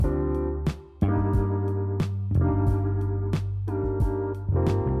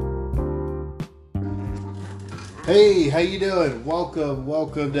Hey, how you doing?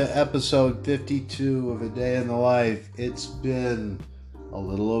 Welcome to episode 52 of A Day in the Life. It's been a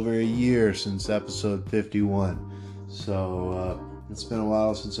little over a year since episode 51. So, it's been a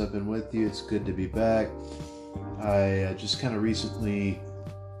while since I've been with you. It's good to be back. I just kind of recently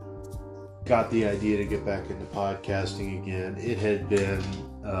got the idea to get back into podcasting again. It had been,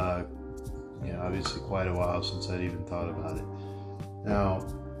 obviously quite a while since I'd even thought about it. Now,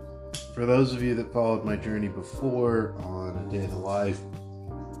 for those of you that followed my journey before on A Day in the Life,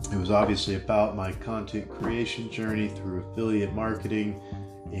 it was obviously about my content creation journey through affiliate marketing,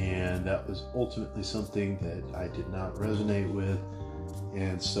 and that was ultimately something that I did not resonate with,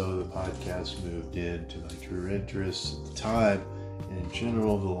 and so the podcast moved into my true interests at the time, and in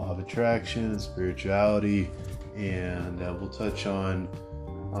general, the law of attraction and spirituality, and we'll touch on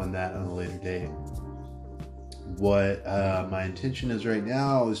that on a later date. What my intention is right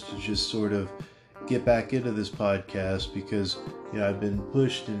now is to just sort of get back into this podcast because, I've been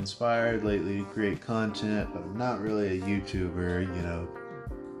pushed and inspired lately to create content, but I'm not really a YouTuber.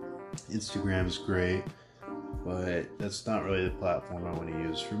 Instagram is great, but that's not really the platform I want to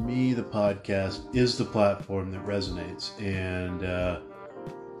use. For me, the podcast is the platform that resonates, and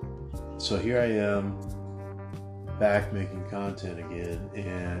so here I am, back making content again,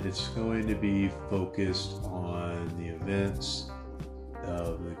 and it's going to be focused on the events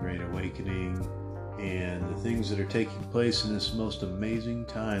of the Great Awakening and the things that are taking place in this most amazing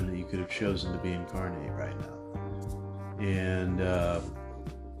time that you could have chosen to be incarnate right now. And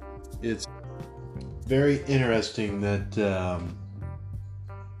it's very interesting that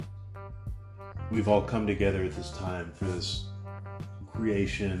we've all come together at this time for this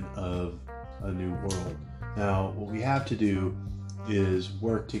creation of a new world. Now, what we have to do is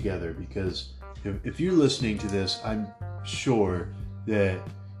work together, because if you're listening to this, I'm sure that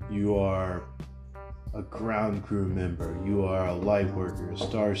you are a ground crew member, you are a light worker, a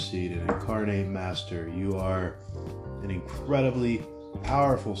starseed, an incarnate master, you are an incredibly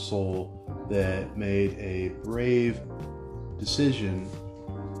powerful soul that made a brave decision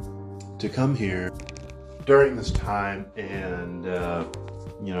to come here during this time and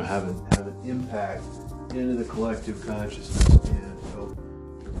have an impact into the collective consciousness and help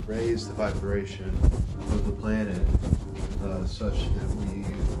raise the vibration of the planet such that we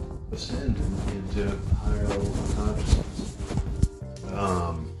ascend into higher levels of consciousness.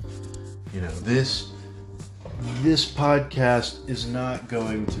 This podcast is not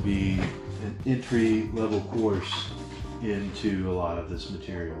going to be an entry level course into a lot of this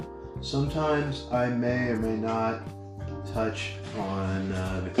material. Sometimes I may or may not touch on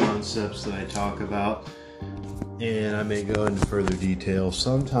the concepts that I talk about, and I may go into further detail.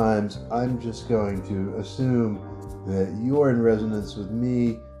 Sometimes I'm just going to assume that you're in resonance with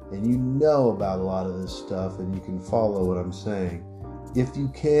me and you know about a lot of this stuff and you can follow what I'm saying. If you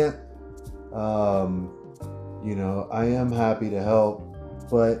can't, I am happy to help,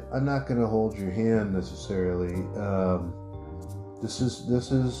 but I'm not going to hold your hand necessarily. This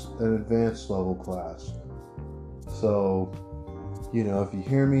is an advanced level class. So, if you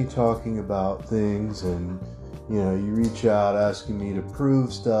hear me talking about things and, you reach out asking me to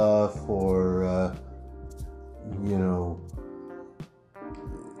prove stuff or,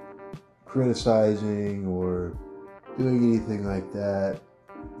 criticizing or doing anything like that,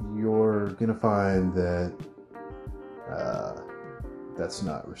 you're going to find that that's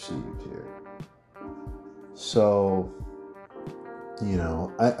not received here. So,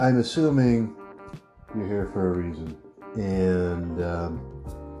 I'm assuming you're here for a reason, and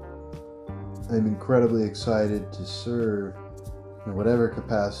I'm incredibly excited to serve in whatever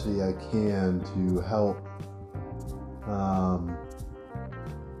capacity I can to help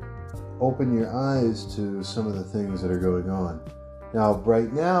open your eyes to some of the things that are going on. Now,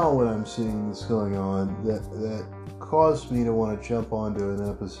 right now, what I'm seeing that's going on that caused me to want to jump onto an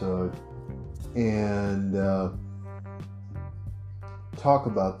episode and talk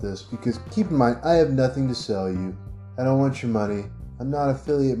about this, because keep in mind, I have nothing to sell you. I don't want your money. I'm not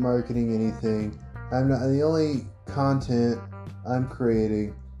affiliate marketing anything. The only content I'm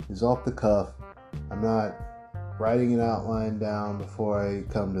creating is off the cuff. I'm not writing an outline down before I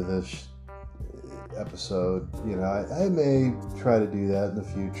come to this episode. I may try to do that in the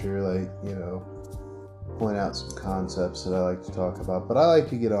future, point out some concepts that I like to talk about, but I like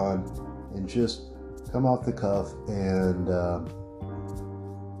to get on and just come off the cuff and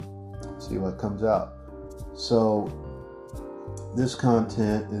see what comes out. So this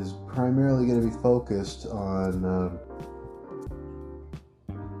content is primarily going to be focused on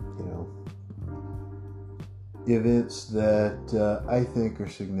events that I think are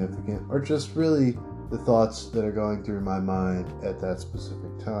significant, or just really the thoughts that are going through my mind at that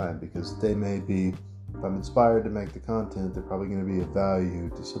specific time, because they may be, if I'm inspired to make the content, they're probably going to be of value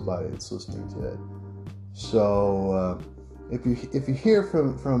to somebody that's listening to it. So if you hear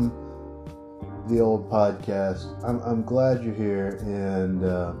from the old podcast, I'm glad you're here, and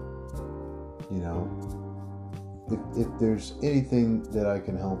if there's anything that I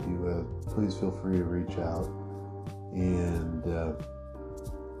can help you with, please feel free to reach out and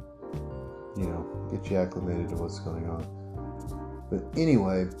get you acclimated to what's going on. But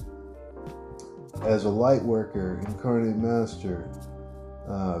anyway, as a light worker, incarnate master,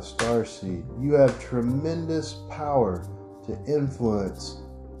 starseed, you have tremendous power to influence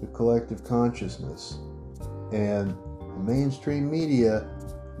the collective consciousness, and the mainstream media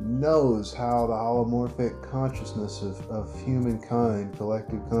knows how the holomorphic consciousness of humankind,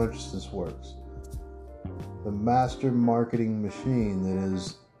 collective consciousness, works. The master marketing machine that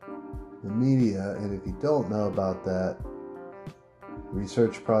is the media, and if you don't know about that,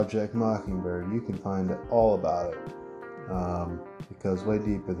 research Project Mockingbird. You can find all about it, because way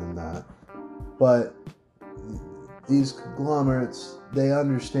deeper than that. But these conglomerates, they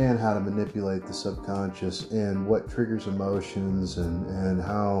understand how to manipulate the subconscious and what triggers emotions and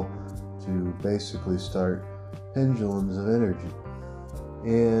how to basically start pendulums of energy.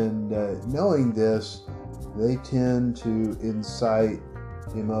 And knowing this, they tend to incite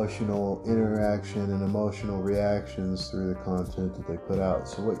emotional interaction and emotional reactions through the content that they put out.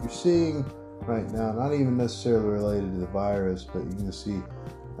 So what you're seeing right now, not even necessarily related to the virus, but you're going to see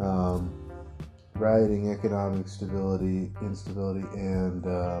rioting, economic instability, and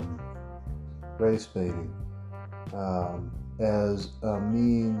race baiting as a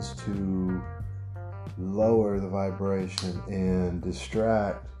means to lower the vibration and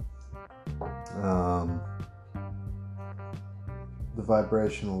distract the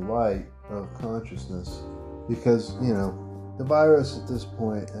vibrational light of consciousness, because the virus at this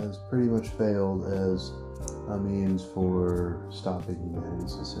point has pretty much failed as a means for stopping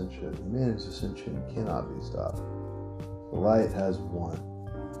humanity's ascension. Humanity's ascension cannot be stopped. The light has won.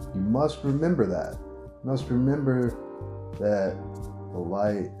 You must remember that. You must remember that the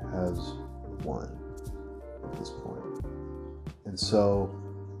light has won at this point. And so,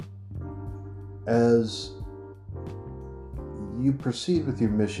 as you proceed with your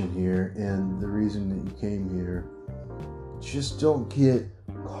mission here and the reason that you came here, just don't get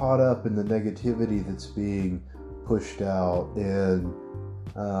caught up in the negativity that's being pushed out, and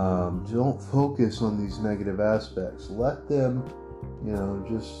don't focus on these negative aspects. Let them,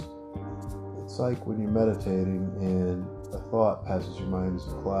 it's like when you're meditating and a thought passes your mind as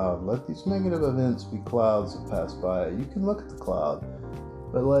a cloud. Let these negative events be clouds that pass by. You can look at the cloud,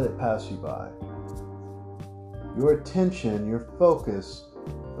 but let it pass you by. Your attention, your focus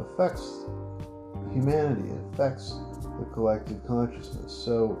affects humanity. It affects the collective consciousness.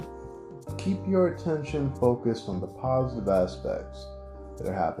 So keep your attention focused on the positive aspects that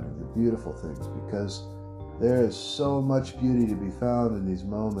are happening, the beautiful things, because there is so much beauty to be found in these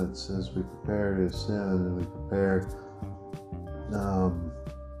moments as we prepare to ascend and we prepare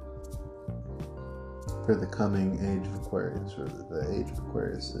for the coming age of Aquarius, or the age of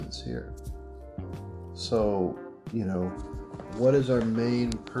Aquarius that is here. So, what is our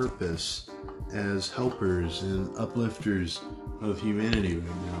main purpose as helpers and uplifters of humanity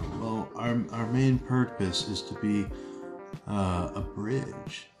right now? Well, our main purpose is to be a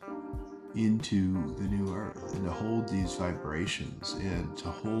bridge into the new earth, and to hold these vibrations, and to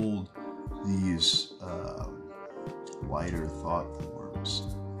hold these lighter thought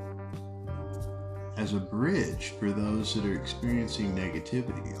forms as a bridge for those that are experiencing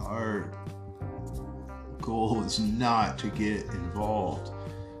negativity. Our goal is not to get involved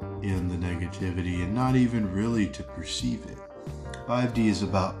in the negativity, and not even really to perceive it. 5D is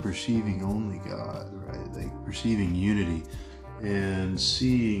about perceiving only God, right? Like perceiving unity and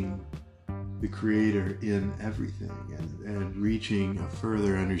seeing the Creator in everything, and reaching a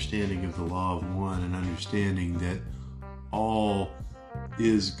further understanding of the law of one, and understanding that all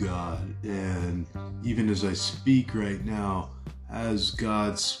is God. And even as I speak right now, as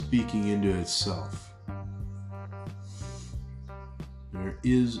God speaking into itself, there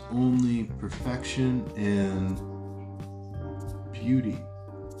is only perfection and beauty.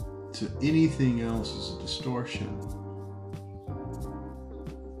 So anything else is a distortion.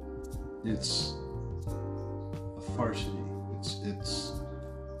 It's a farcity. It's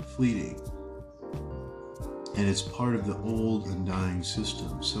fleeting. And it's part of the old and dying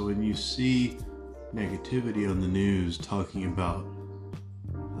system. So when you see negativity on the news talking about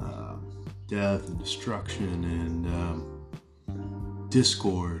death and destruction and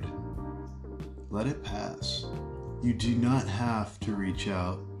discord, let it pass. You do not have to reach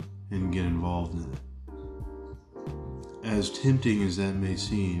out and get involved in it. As tempting as that may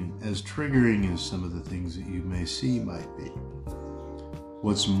seem, as triggering as some of the things that you may see might be,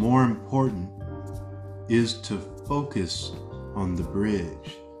 what's more important is to focus on the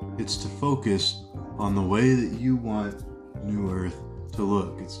bridge. It's to focus on the way that you want New Earth to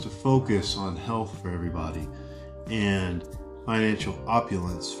look. It's to focus on health for everybody and financial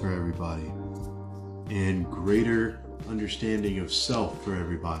opulence for everybody and greater understanding of self for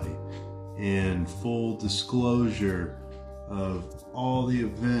everybody and full disclosure of all the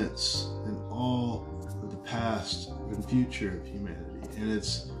events and all of the past and future of humanity. And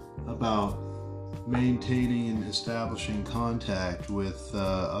it's about maintaining and establishing contact with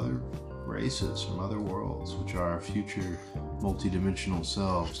other races from other worlds, which are our future multidimensional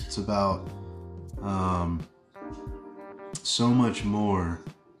selves. It's about so much more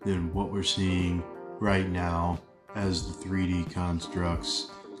than what we're seeing right now as the 3D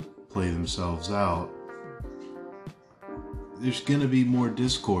constructs play themselves out. There's going to be more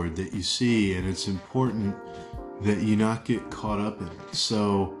discord that you see, and it's important that you not get caught up in it.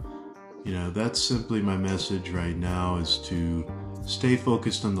 So, that's simply my message right now, is to stay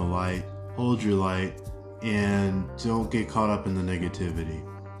focused on the light, hold your light, and don't get caught up in the negativity.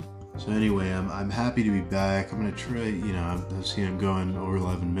 So anyway, I'm happy to be back. I'm going to try, I'm going over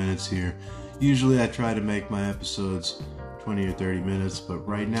 11 minutes here. Usually I try to make my episodes 20 or 30 minutes, but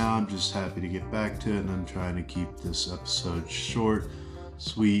right now I'm just happy to get back to it, and I'm trying to keep this episode short,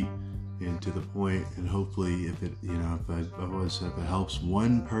 sweet, and to the point, and hopefully if it helps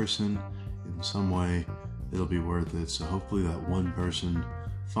one person in some way, it'll be worth it. So hopefully that one person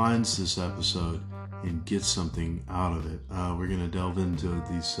finds this episode and gets something out of it. We're going to delve into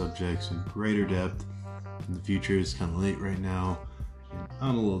these subjects in greater depth in the future. It's kind of late right now, and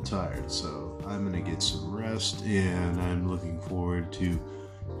I'm a little tired, so I'm going to get some rest, and I'm looking forward to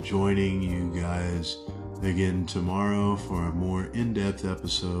joining you guys again tomorrow for a more in-depth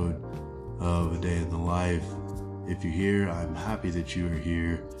episode of A Day in the Life. If you're here, I'm happy that you are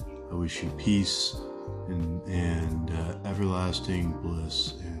here. I wish you peace and everlasting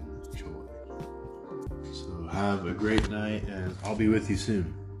bliss and joy. So have a great night, and I'll be with you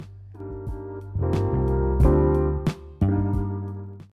soon.